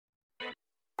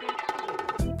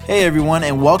Hey everyone,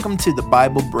 and welcome to the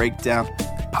Bible Breakdown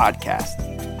Podcast.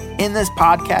 In this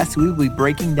podcast, we will be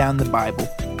breaking down the Bible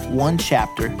one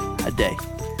chapter a day.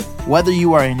 Whether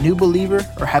you are a new believer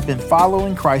or have been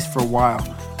following Christ for a while,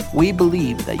 we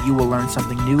believe that you will learn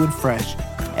something new and fresh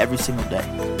every single day.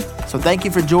 So thank you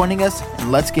for joining us,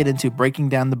 and let's get into breaking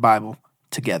down the Bible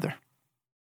together.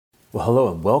 Well,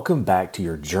 hello and welcome back to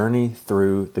your journey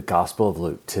through the Gospel of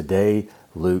Luke. Today,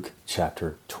 Luke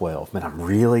chapter 12. Man, I'm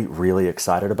really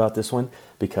excited about this one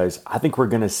because I think we're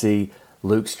going to see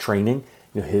Luke's training,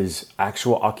 his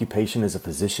actual occupation as a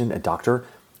physician, a doctor.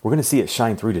 We're going to see it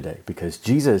shine through today because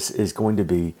Jesus is going to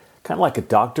be kind of like a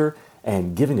doctor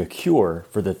and giving a cure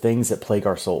for the things that plague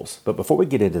our souls. But before we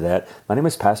get into that, my name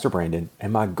is Pastor Brandon,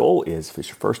 and my goal is, if it's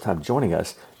your first time joining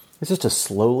us, is just to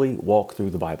slowly walk through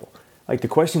the Bible. Like the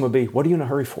question would be, what are you in a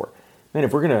hurry for? Man,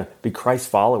 if we're going to be Christ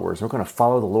followers, we're going to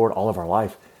follow the Lord all of our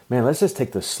life, man, let's just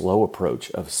take the slow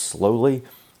approach of slowly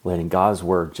letting God's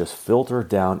word just filter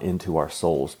down into our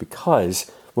souls. Because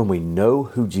when we know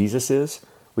who Jesus is,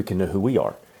 we can know who we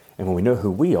are. And when we know who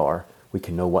we are, we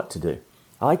can know what to do.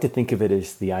 I like to think of it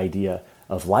as the idea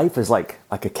of life as like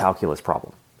a calculus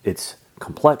problem. It's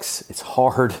complex, it's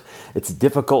hard, it's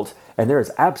difficult, and there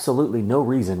is absolutely no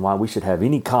reason why we should have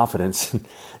any confidence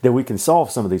that we can solve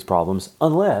some of these problems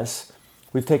unless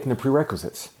we've taken the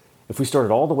prerequisites. If we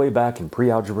started all the way back in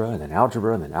pre-algebra and then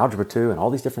algebra 2 and all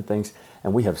these different things,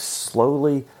 and we have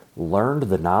slowly learned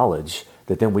the knowledge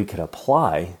that then we could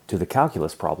apply to the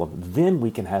calculus problem, then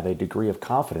we can have a degree of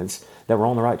confidence that we're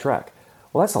on the right track.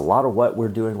 Well, that's a lot of what we're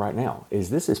doing right now.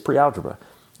 This is pre-algebra.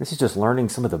 This is just learning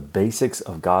some of the basics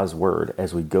of God's word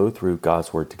as we go through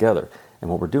God's word together. And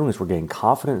what we're doing is we're getting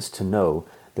confidence to know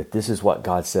that this is what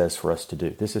God says for us to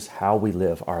do. This is how we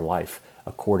live our life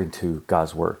according to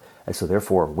God's word. And so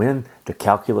therefore, when the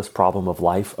calculus problem of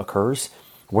life occurs,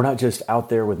 we're not just out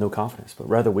there with no confidence, but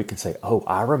rather we can say, oh,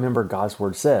 I remember God's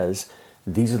word says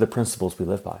these are the principles we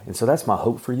live by. And so that's my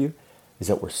hope for you, is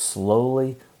that we're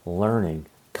slowly learning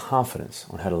confidence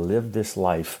on how to live this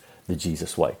life the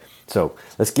Jesus way. So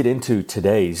let's get into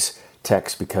today's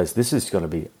text because this is going to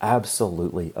be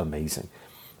absolutely amazing.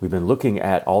 We've been looking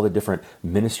at all the different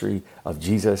ministry of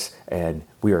Jesus, and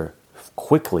we are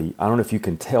quickly, I don't know if you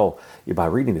can tell by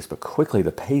reading this, but quickly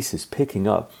the pace is picking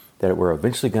up that we're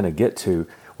eventually going to get to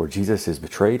where Jesus is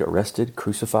betrayed, arrested,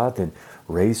 crucified, then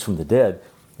raised from the dead.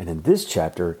 And in this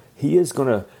chapter, he is going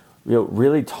to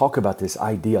really talk about this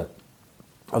idea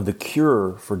of the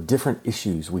cure for different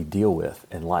issues we deal with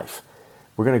in life.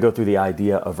 We're going to go through the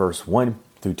idea of verse 1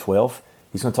 through 12.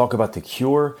 He's going to talk about the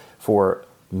cure for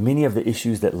many of the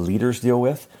issues that leaders deal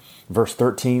with. Verse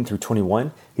 13 through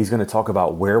 21, he's going to talk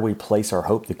about where we place our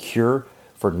hope, the cure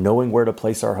for knowing where to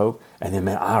place our hope. And then,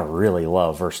 man, I really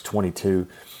love verse 22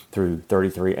 through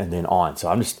 33 and then on. So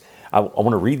I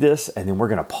want to read this, and then we're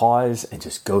going to pause and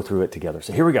just go through it together.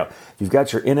 So here we go. If you've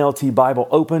got your NLT Bible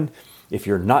open, if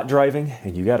you're not driving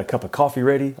and you got a cup of coffee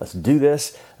ready, let's do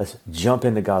this. Let's jump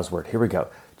into God's word. Here we go.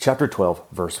 Chapter 12,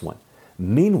 verse 1.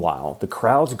 Meanwhile, the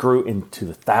crowds grew into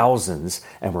the thousands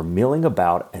and were milling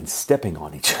about and stepping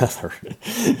on each other.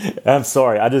 I'm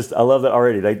sorry. I love that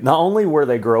already. Not only were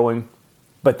they growing,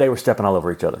 but they were stepping all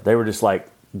over each other. They were just like,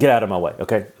 get out of my way.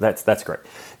 Okay, that's great.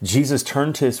 Jesus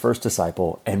turned to his first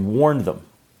disciple and warned them,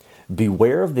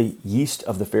 beware of the yeast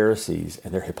of the Pharisees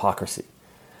and their hypocrisy.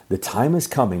 The time is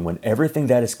coming when everything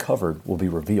that is covered will be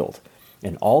revealed,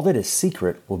 and all that is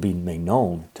secret will be made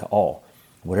known to all.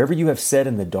 Whatever you have said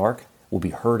in the dark will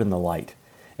be heard in the light,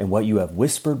 and what you have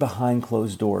whispered behind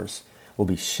closed doors will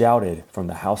be shouted from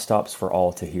the housetops for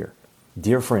all to hear.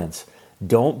 Dear friends,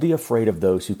 don't be afraid of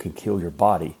those who can kill your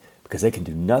body, because they can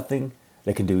do nothing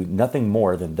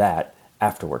more than that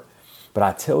afterward. But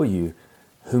I tell you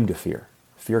whom to fear.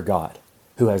 Fear God,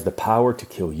 who has the power to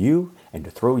kill you and to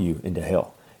throw you into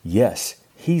hell. Yes,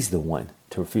 he's the one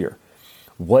to fear.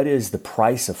 What is the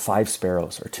price of 5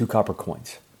 sparrows or 2 copper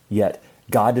coins? Yet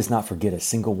God does not forget a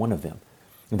single one of them.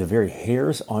 And the very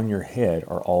hairs on your head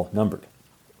are all numbered.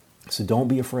 So don't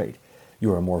be afraid.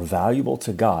 You are more valuable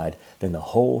to God than the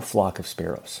whole flock of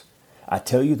sparrows. I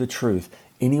tell you the truth,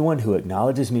 anyone who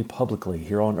acknowledges me publicly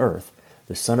here on earth,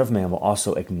 the Son of Man will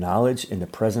also acknowledge in the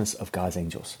presence of God's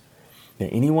angels.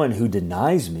 And anyone who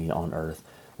denies me on earth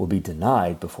will be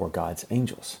denied before God's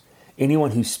angels.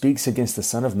 Anyone who speaks against the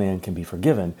Son of Man can be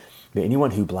forgiven, but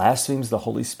anyone who blasphemes the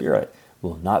Holy Spirit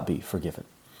will not be forgiven.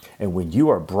 And when you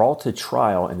are brought to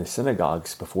trial in the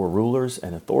synagogues before rulers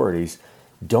and authorities,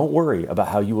 don't worry about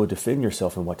how you will defend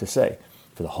yourself and what to say,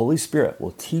 for the Holy Spirit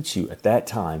will teach you at that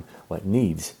time what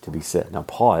needs to be said. Now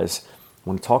pause. I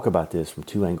want to talk about this from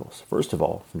 2 angles. First of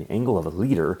all, from the angle of a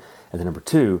leader And then number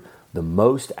two, the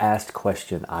most asked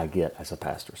question I get as a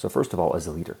pastor. So first of all, as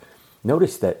a leader,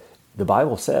 notice that the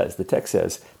Bible says, the text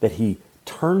says, that he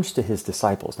turns to his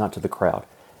disciples, not to the crowd.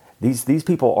 These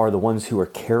people are the ones who are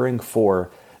caring for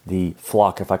the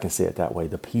flock, if I can say it that way,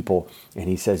 the people. And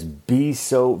he says, be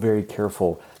so very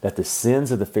careful that the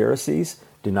sins of the Pharisees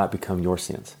do not become your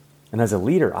sins. And as a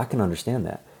leader, I can understand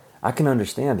that. I can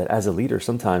understand that as a leader,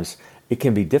 sometimes it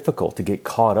can be difficult to get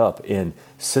caught up in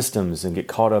systems and get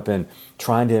caught up in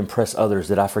trying to impress others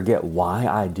that I forget why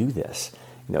I do this.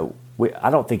 I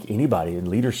don't think anybody in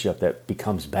leadership that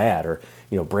becomes bad or,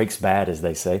 breaks bad, as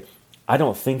they say, I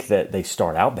don't think that they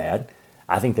start out bad.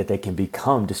 I think that they can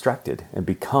become distracted and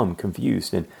become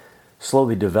confused and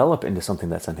slowly develop into something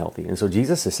that's unhealthy. And so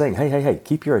Jesus is saying, hey,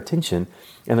 keep your attention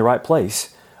in the right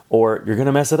place or you're going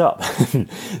to mess it up.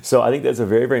 So I think that's a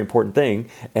very, very important thing.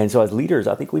 And so as leaders,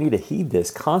 I think we need to heed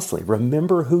this constantly.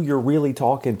 Remember who you're really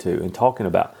talking to and talking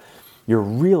about. You're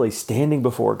really standing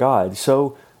before God,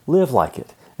 so live like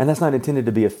it. And that's not intended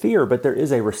to be a fear, but there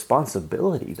is a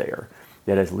responsibility there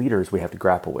that as leaders we have to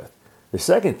grapple with. The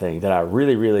second thing that I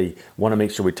really, really want to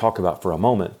make sure we talk about for a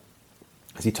moment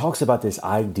is he talks about this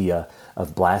idea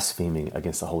of blaspheming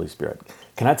against the Holy Spirit.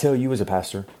 Can I tell you as a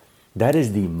pastor, that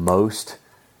is the most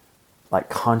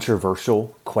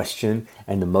controversial question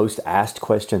and the most asked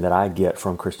question that I get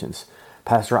from Christians.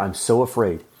 Pastor, I'm so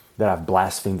afraid that I've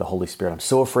blasphemed the Holy Spirit. I'm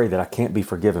so afraid that I can't be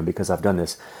forgiven because I've done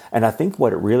this. And I think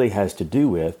what it really has to do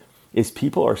with is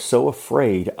people are so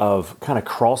afraid of kind of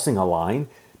crossing a line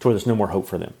to where there's no more hope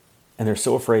for them. And they're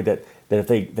so afraid that if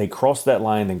they cross that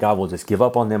line, then God will just give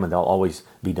up on them and they'll always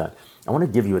be done. I want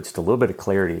to give you just a little bit of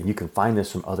clarity, and you can find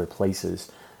this from other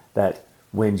places, that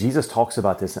when Jesus talks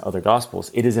about this in other Gospels,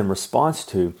 it is in response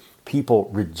to people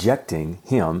rejecting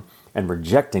him and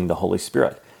rejecting the Holy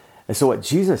Spirit. And so what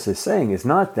Jesus is saying is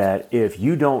not that if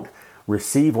you don't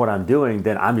receive what I'm doing,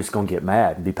 then I'm just going to get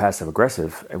mad and be passive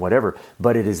aggressive and whatever.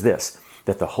 But it is this,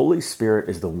 that the Holy Spirit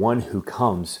is the one who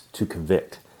comes to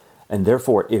convict. And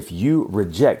therefore, if you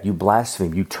reject, you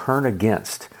blaspheme, you turn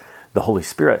against the Holy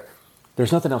Spirit,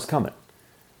 there's nothing else coming.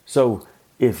 So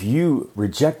if you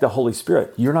reject the Holy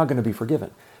Spirit, you're not going to be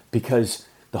forgiven because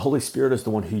the Holy Spirit is the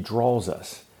one who draws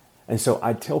us. And so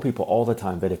I tell people all the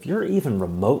time that if you're even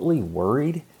remotely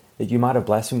worried that you might have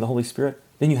blasphemed the Holy Spirit,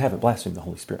 then you haven't blasphemed the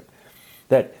Holy Spirit.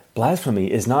 That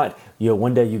blasphemy is not,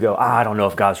 one day you go, I don't know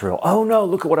if God's real. Oh no,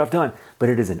 look at what I've done. But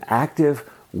it is an active,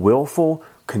 willful,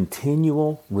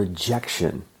 continual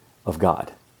rejection of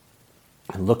God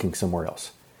and looking somewhere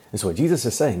else. And so what Jesus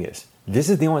is saying is, this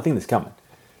is the only thing that's coming.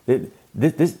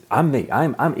 I'm me.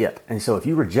 I'm it. And so if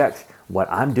you reject what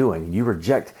I'm doing, you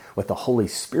reject what the Holy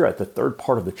Spirit, the third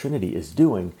part of the Trinity, is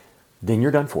doing, then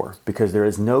you're done for, because there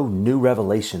is no new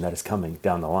revelation that is coming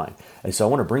down the line. And so I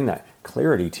want to bring that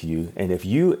clarity to you. And if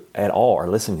you at all are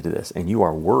listening to this and you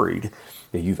are worried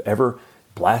that you've ever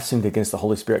blasphemed against the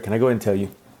Holy Spirit, can I go ahead and tell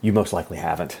you, you most likely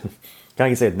haven't. Can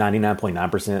I say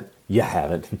 99.9%? You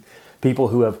haven't. People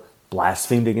who have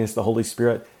blasphemed against the Holy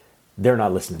Spirit, they're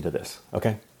not listening to this,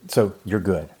 okay? So you're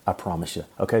good, I promise you,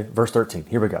 okay? Verse 13,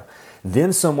 here we go.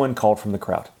 Then someone called from the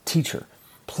crowd, Teacher,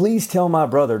 please tell my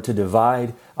brother to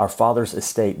divide our father's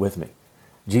estate with me.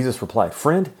 Jesus replied,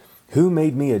 Friend, who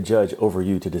made me a judge over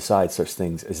you to decide such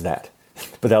things as that?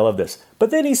 But I love this.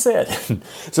 But then he said,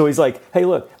 so he's like, hey,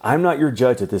 look, I'm not your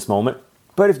judge at this moment,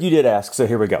 but if you did ask, so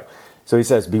here we go. So he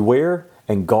says, beware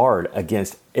and guard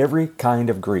against every kind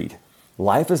of greed.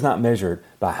 Life is not measured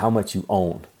by how much you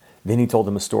own. Then he told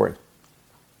them a story.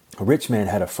 A rich man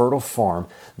had a fertile farm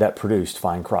that produced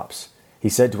fine crops. He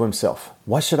said to himself,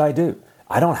 what should I do?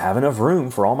 I don't have enough room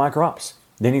for all my crops.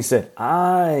 Then he said,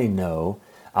 I know.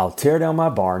 I'll tear down my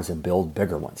barns and build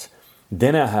bigger ones.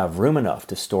 Then I'll have room enough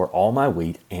to store all my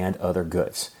wheat and other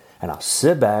goods. And I'll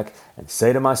sit back and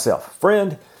say to myself,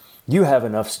 Friend, you have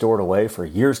enough stored away for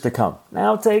years to come.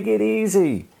 Now take it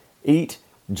easy. Eat,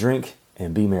 drink,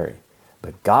 and be merry.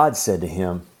 But God said to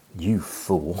him, You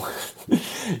fool,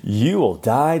 you will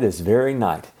die this very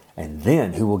night, and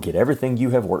then who will get everything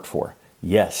you have worked for?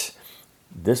 Yes,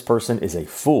 this person is a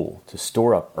fool to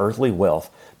store up earthly wealth,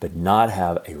 but not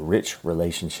have a rich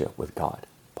relationship with God.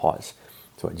 Pause.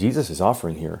 So what Jesus is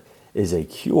offering here is a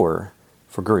cure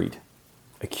for greed,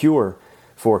 a cure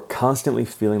for constantly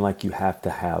feeling like you have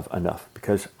to have enough.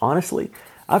 Because honestly,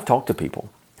 I've talked to people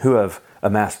who have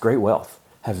amassed great wealth,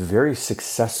 have very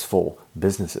successful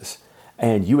businesses.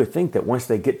 And you would think that once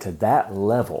they get to that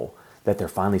level, that they're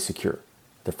finally secure.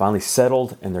 They're finally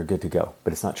settled and they're good to go.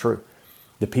 But it's not true.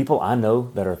 The people I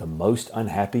know that are the most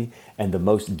unhappy and the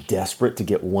most desperate to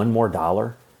get one more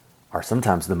dollar are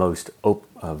sometimes the most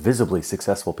visibly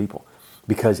successful people,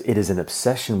 because it is an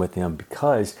obsession with them,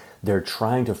 because They're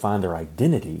trying to find their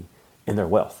identity in their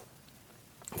wealth,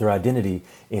 their identity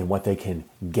in what they can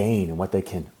gain and what they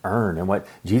can earn. And what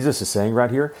Jesus is saying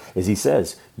right here is he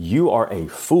says, you are a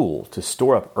fool to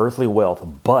store up earthly wealth,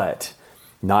 but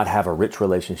not have a rich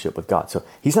relationship with God. So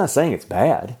he's not saying it's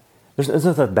bad. There's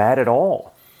nothing bad at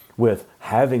all with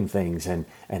having things and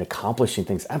accomplishing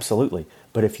things. Absolutely.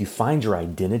 But if you find your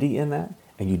identity in that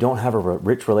and you don't have a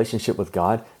rich relationship with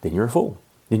God, then you're a fool.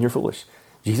 Then you're foolish.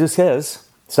 Jesus says,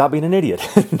 stop being an idiot.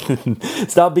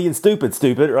 Stop being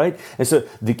stupid, right? And so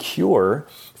the cure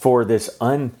for this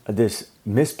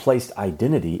misplaced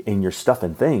identity in your stuff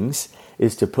and things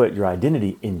is to put your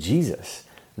identity in Jesus.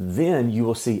 Then you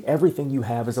will see everything you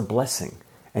have as a blessing.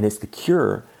 And it's the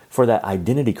cure for that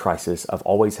identity crisis of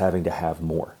always having to have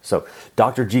more. So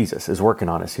Dr. Jesus is working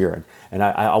on us here. And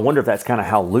I wonder if that's kind of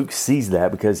how Luke sees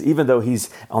that, because even though he's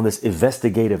on this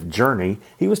investigative journey,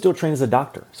 he was still trained as a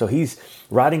doctor. So he's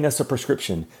writing us a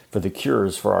prescription for the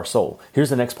cures for our soul. Here's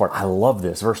the next part. I love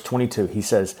this. Verse 22, he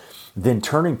says, then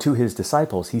turning to his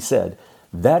disciples, he said,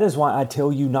 that is why I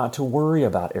tell you not to worry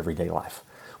about everyday life,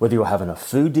 whether you'll have enough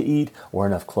food to eat or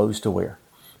enough clothes to wear.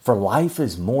 For life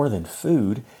is more than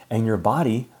food, and your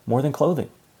body more than clothing.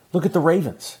 Look at the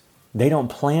ravens. They don't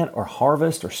plant or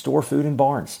harvest or store food in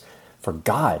barns, for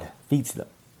God feeds them.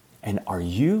 And are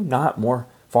you not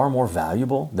far more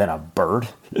valuable than a bird?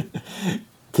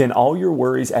 Can all your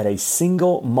worries add a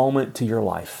single moment to your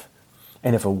life?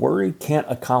 And if a worry can't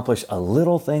accomplish a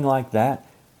little thing like that,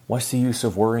 what's the use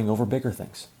of worrying over bigger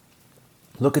things?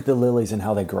 Look at the lilies and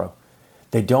how they grow.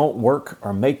 They don't work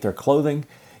or make their clothing,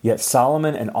 yet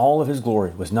Solomon in all of his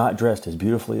glory was not dressed as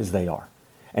beautifully as they are.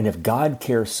 And if God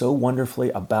cares so wonderfully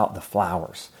about the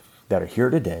flowers that are here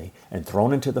today and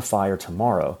thrown into the fire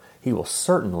tomorrow, he will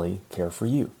certainly care for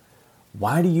you.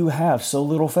 Why do you have so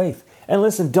little faith? And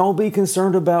listen, don't be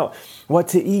concerned about what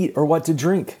to eat or what to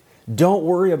drink. Don't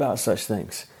worry about such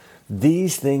things.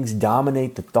 These things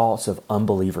dominate the thoughts of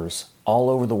unbelievers all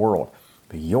over the world.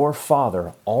 But your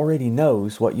Father already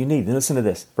knows what you need. And listen to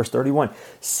this, verse 31.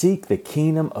 Seek the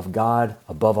kingdom of God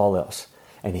above all else,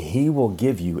 and he will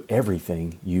give you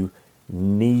everything you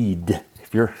need.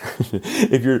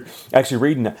 If you're actually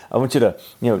reading, I want you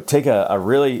to take a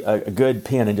really good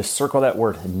pen and just circle that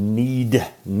word, need.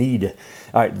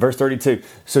 All right, verse 32.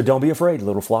 So don't be afraid,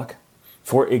 little flock,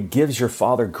 for it gives your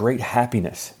Father great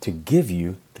happiness to give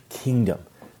you the kingdom.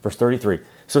 Verse 33.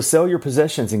 So sell your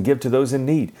possessions and give to those in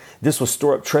need. This will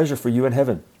store up treasure for you in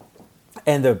heaven.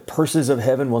 And the purses of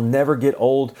heaven will never get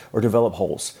old or develop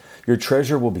holes. Your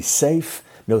treasure will be safe.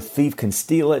 No thief can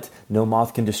steal it. No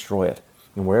moth can destroy it.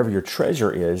 And wherever your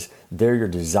treasure is, there your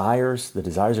desires, the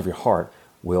desires of your heart,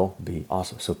 will be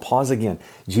also. So pause again.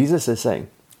 Jesus is saying,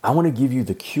 I want to give you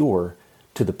the cure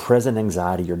to the present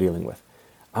anxiety you're dealing with.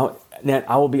 Now,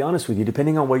 I will be honest with you,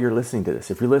 depending on where you're listening to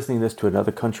this. If you're listening to this to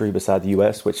another country beside the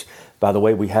U.S., which, by the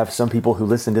way, we have some people who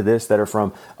listen to this that are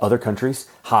from other countries.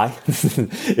 Hi,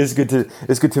 it's good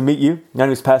to meet you. My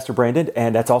name is Pastor Brandon,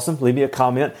 and that's awesome. Leave me a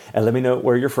comment and let me know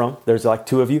where you're from. There's like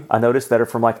 2 of you I noticed that are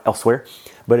from like elsewhere.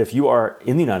 But if you are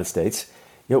in the United States,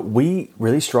 we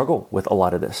really struggle with a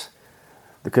lot of this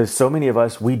because so many of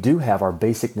us, we do have our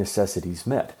basic necessities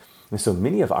met. And so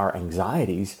many of our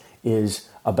anxieties is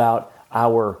about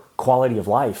our quality of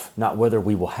life, not whether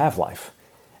we will have life.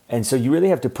 And so you really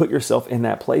have to put yourself in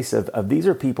that place of these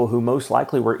are people who most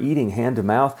likely were eating hand to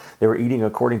mouth. They were eating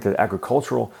according to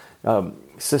agricultural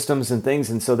systems and things.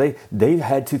 And so they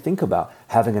had to think about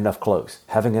having enough clothes,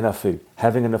 having enough food,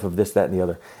 having enough of this, that, and the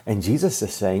other. And Jesus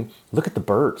is saying, look at the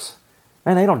birds.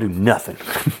 Man, they don't do nothing.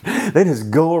 They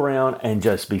just go around and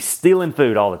just be stealing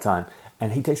food all the time.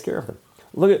 And he takes care of them.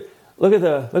 Look at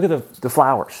the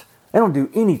flowers. They don't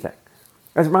do anything.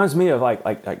 It reminds me of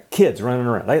like kids running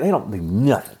around. They don't do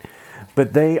nothing.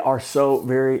 But they are so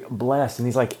very blessed. And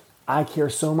he's like, I care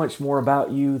so much more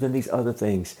about you than these other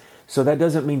things. So that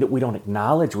doesn't mean that we don't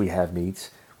acknowledge we have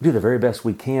needs. We do the very best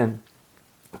we can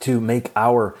to make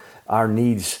our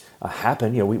needs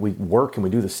happen. We work and we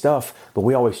do the stuff, but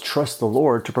we always trust the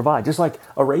Lord to provide. Just like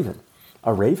a raven.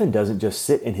 A raven doesn't just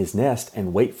sit in his nest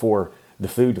and wait for the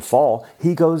food to fall.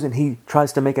 He goes and he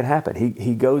tries to make it happen.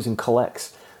 He goes and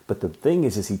collects. But the thing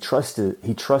is he trusts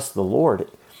the Lord,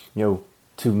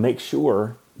 to make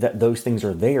sure that those things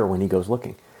are there when he goes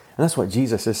looking. And that's what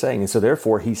Jesus is saying. And so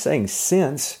therefore he's saying,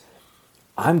 since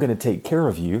I'm going to take care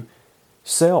of you,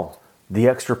 sell the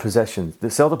extra possessions,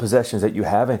 sell the possessions that you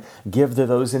have and give to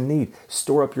those in need.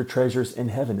 Store up your treasures in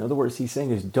heaven. In other words, he's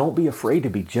saying is don't be afraid to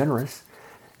be generous.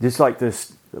 Just like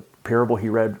this parable he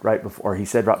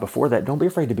said right before that, don't be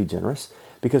afraid to be generous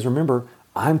because remember,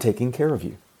 I'm taking care of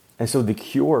you. And so the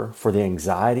cure for the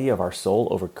anxiety of our soul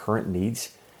over current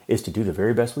needs is to do the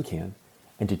very best we can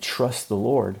and to trust the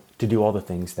Lord to do all the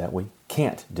things that we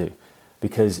can't do,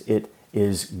 because it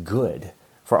is good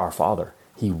for our Father.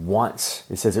 He wants,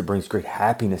 it says it brings great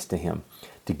happiness to him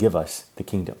to give us the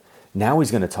kingdom. Now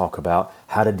he's going to talk about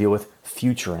how to deal with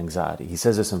future anxiety. He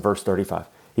says this in verse 35.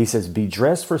 He says, be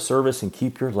dressed for service and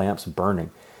keep your lamps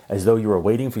burning, as though you are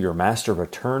waiting for your master to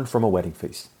return from a wedding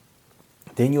feast.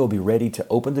 Then you will be ready to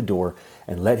open the door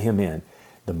and let him in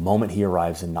the moment he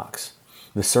arrives and knocks.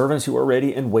 The servants who are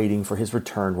ready and waiting for his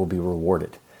return will be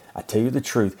rewarded. I tell you the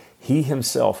truth, he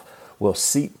himself will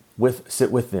sit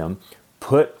with them,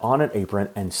 put on an apron,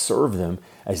 and serve them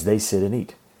as they sit and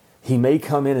eat. He may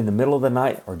come in the middle of the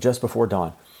night or just before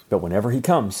dawn, but whenever he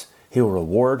comes, he will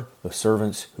reward the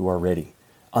servants who are ready.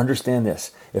 Understand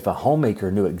this, if a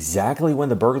homemaker knew exactly when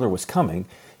the burglar was coming,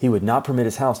 he would not permit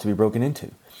his house to be broken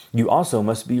into. You also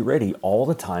must be ready all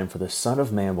the time, for the Son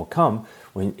of Man will come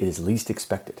when it is least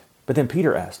expected. But then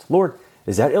Peter asked, Lord,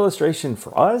 is that illustration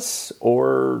for us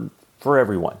or for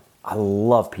everyone? I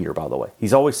love Peter, by the way.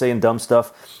 He's always saying dumb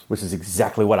stuff, which is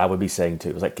exactly what I would be saying too.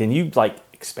 It was like, can you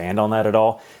expand on that at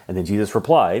all? And then Jesus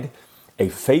replied, a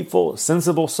faithful,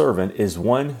 sensible servant is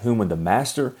one whom the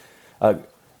master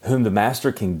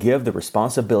can give the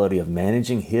responsibility of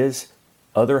managing his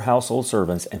other household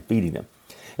servants and feeding them.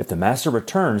 If the master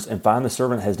returns and finds the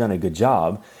servant has done a good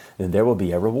job, then there will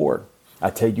be a reward. I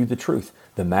tell you the truth,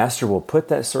 the master will put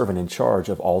that servant in charge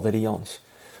of all that he owns.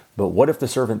 But what if the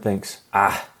servant thinks,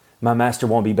 my master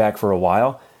won't be back for a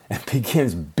while, and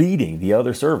begins beating the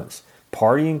other servants,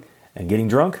 partying and getting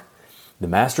drunk? The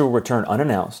master will return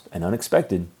unannounced and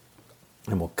unexpected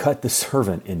and will cut the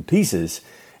servant in pieces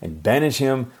and banish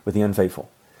him with the unfaithful.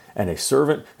 And a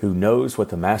servant who knows what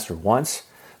the master wants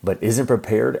but isn't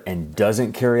prepared and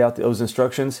doesn't carry out those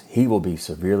instructions, he will be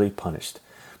severely punished.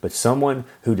 But someone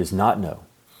who does not know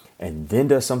and then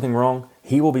does something wrong,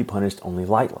 he will be punished only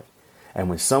lightly. And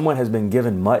when someone has been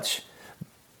given much,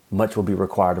 much will be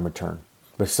required in return.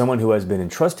 But someone who has been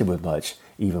entrusted with much,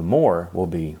 even more will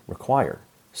be required.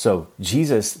 So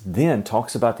Jesus then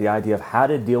talks about the idea of how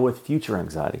to deal with future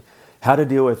anxiety, how to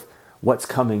deal with what's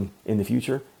coming in the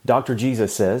future. Dr.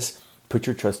 Jesus says, put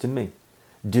your trust in me.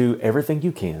 Do everything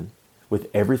you can with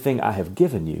everything I have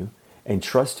given you and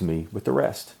trust me with the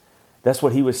rest. That's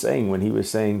what he was saying when he was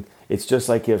saying it's just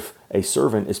like if a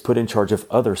servant is put in charge of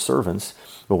other servants.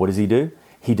 But what does he do?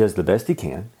 He does the best he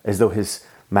can as though his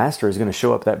master is going to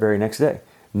show up that very next day.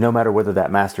 No matter whether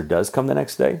that master does come the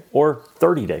next day or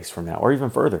 30 days from now or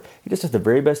even further. He just does the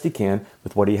very best he can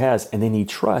with what he has. And then he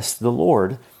trusts the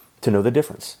Lord to know the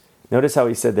difference. Notice how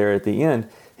he said there at the end,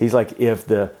 he's like, if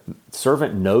the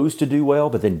servant knows to do well,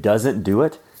 but then doesn't do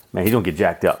it, man, he's going to get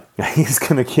jacked up. He's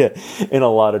going to get in a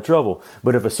lot of trouble.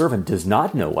 But if a servant does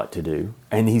not know what to do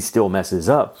and he still messes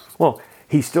up, well,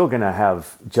 he's still going to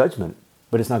have judgment,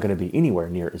 but it's not going to be anywhere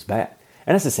near as bad.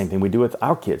 And that's the same thing we do with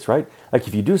our kids, right? Like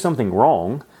if you do something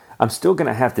wrong, I'm still going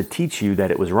to have to teach you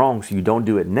that it was wrong so you don't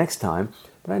do it next time.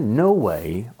 But in no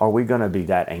way are we going to be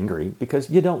that angry because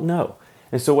you don't know.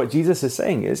 And so what Jesus is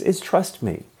saying is trust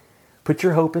me. Put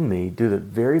your hope in me. Do the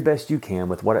very best you can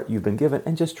with what you've been given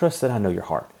and just trust that I know your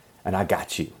heart. And I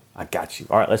got you. I got you.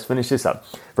 All right, let's finish this up.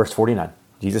 Verse 49.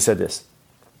 Jesus said this.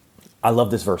 I love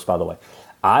this verse, by the way.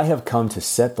 I have come to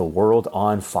set the world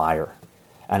on fire,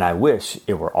 and I wish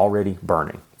it were already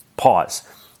burning. Pause.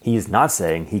 He is not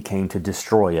saying he came to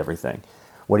destroy everything.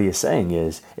 What he is saying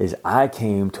is I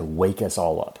came to wake us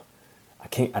all up.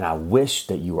 And I wish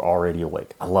that you were already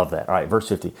awake. I love that. All right, verse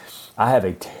 50. I have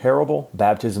a terrible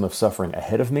baptism of suffering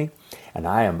ahead of me, and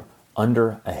I am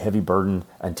under a heavy burden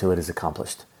until it is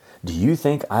accomplished. Do you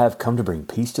think I have come to bring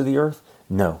peace to the earth?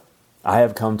 No, I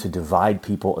have come to divide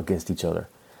people against each other.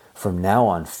 From now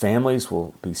on, families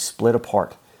will be split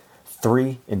apart.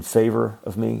 3 in favor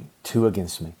of me, 2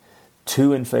 against me.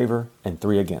 2 in favor and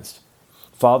 3 against.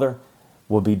 Father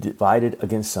will be divided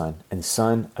against son, and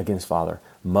son against father.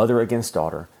 Mother against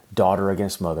daughter, daughter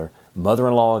against mother,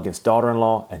 mother-in-law against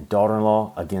daughter-in-law, and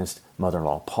daughter-in-law against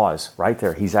mother-in-law. Pause right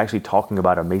there. He's actually talking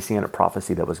about a messianic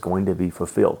prophecy that was going to be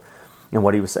fulfilled. And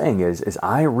what he was saying is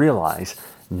I realize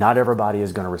not everybody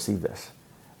is going to receive this.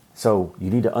 So you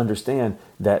need to understand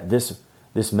that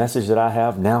this message that I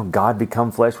have now, God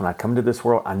become flesh, when I come to this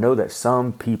world, I know that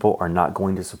some people are not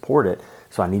going to support it.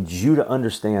 So I need you to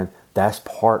understand that's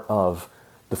part of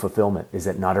the fulfillment, is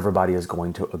that not everybody is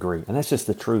going to agree. And that's just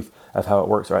the truth of how it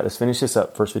works. All right, let's finish this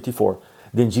up. Verse 54.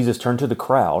 Then Jesus turned to the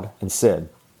crowd and said,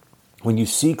 when you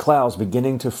see clouds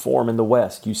beginning to form in the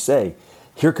west, you say,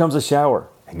 here comes a shower.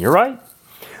 And you're right.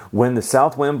 When the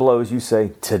south wind blows, you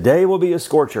say, today will be a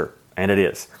scorcher. And it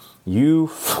is. You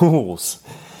fools.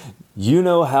 You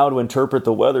know how to interpret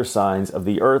the weather signs of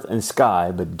the earth and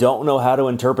sky, but don't know how to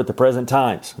interpret the present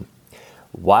times.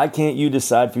 Why can't you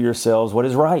decide for yourselves what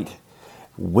is right?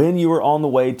 When you are on the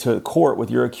way to court with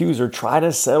your accuser, try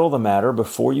to settle the matter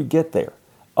before you get there.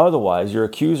 Otherwise, your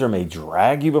accuser may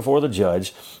drag you before the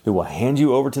judge, who will hand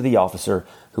you over to the officer,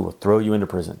 who will throw you into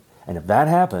prison. And if that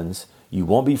happens, you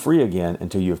won't be free again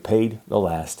until you have paid the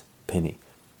last penny.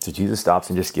 So Jesus stops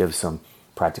and just gives some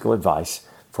practical advice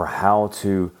for how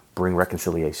to bring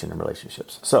reconciliation in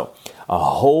relationships. So a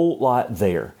whole lot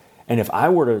there. And if I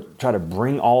were to try to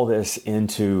bring all this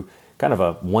into kind of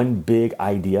a one big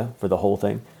idea for the whole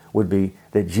thing, would be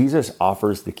that Jesus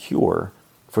offers the cure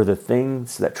for the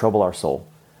things that trouble our soul.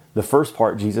 The first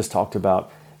part, Jesus talked about,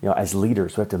 as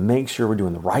leaders, we have to make sure we're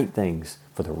doing the right things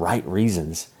for the right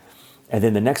reasons. And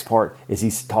then the next part is he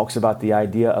talks about the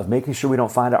idea of making sure we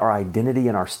don't find our identity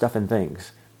in our stuff and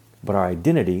things, but our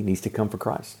identity needs to come from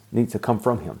Christ, needs to come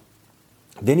from him.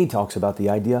 Then he talks about the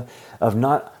idea of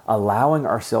not allowing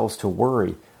ourselves to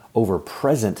worry over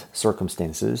present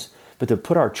circumstances, but to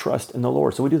put our trust in the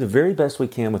Lord. So we do the very best we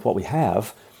can with what we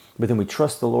have, but then we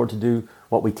trust the Lord to do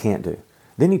what we can't do.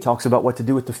 Then he talks about what to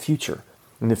do with the future.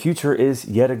 And the future is,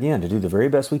 yet again, to do the very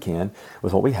best we can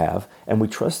with what we have, and we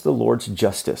trust the Lord's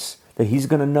justice, that he's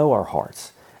going to know our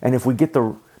hearts. And if we do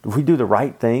the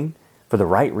right thing for the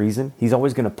right reason, he's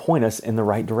always going to point us in the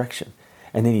right direction.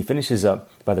 And then he finishes up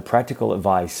by the practical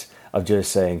advice of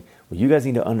just saying, what you guys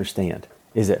need to understand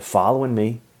is that following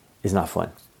me is not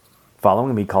fun.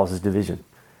 Following me causes division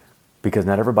because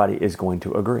not everybody is going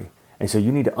to agree. And so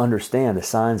you need to understand the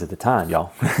signs of the time,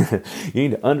 y'all. You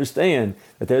need to understand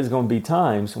that there's going to be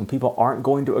times when people aren't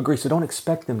going to agree. So don't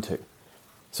expect them to.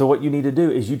 So what you need to do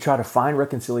is you try to find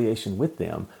reconciliation with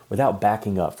them without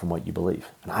backing up from what you believe.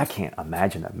 And I can't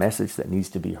imagine a message that needs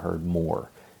to be heard more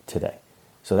today.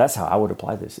 So that's how I would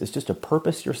apply this. It's just to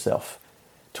purpose yourself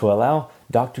to allow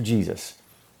Dr. Jesus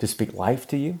to speak life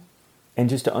to you and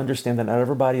just to understand that not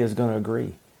everybody is going to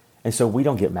agree. And so we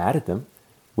don't get mad at them.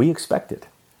 We expect it.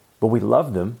 But we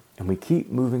love them and we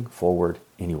keep moving forward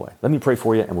anyway. Let me pray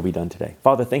for you and we'll be done today.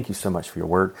 Father, thank you so much for your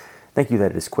word. Thank you that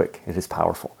it is quick, it is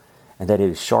powerful, and that it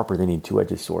is sharper than any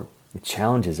two-edged sword. It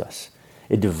challenges us.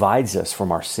 It divides us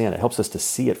from our sin. It helps us to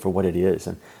see it for what it is.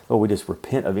 And Lord, we just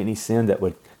repent of any sin that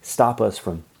would stop us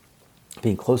from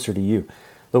being closer to you.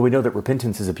 Lord, we know that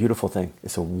repentance is a beautiful thing.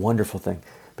 It's a wonderful thing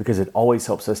because it always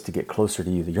helps us to get closer to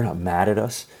you, that you're not mad at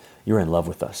us, you're in love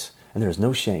with us. And there is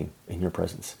no shame in your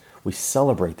presence. We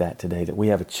celebrate that today, that we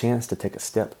have a chance to take a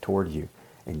step toward you.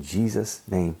 In Jesus'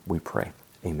 name we pray.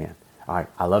 Amen. All right,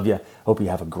 I love you. Hope you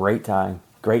have a great time,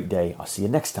 great day. I'll see you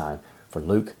next time for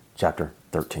Luke chapter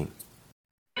 13.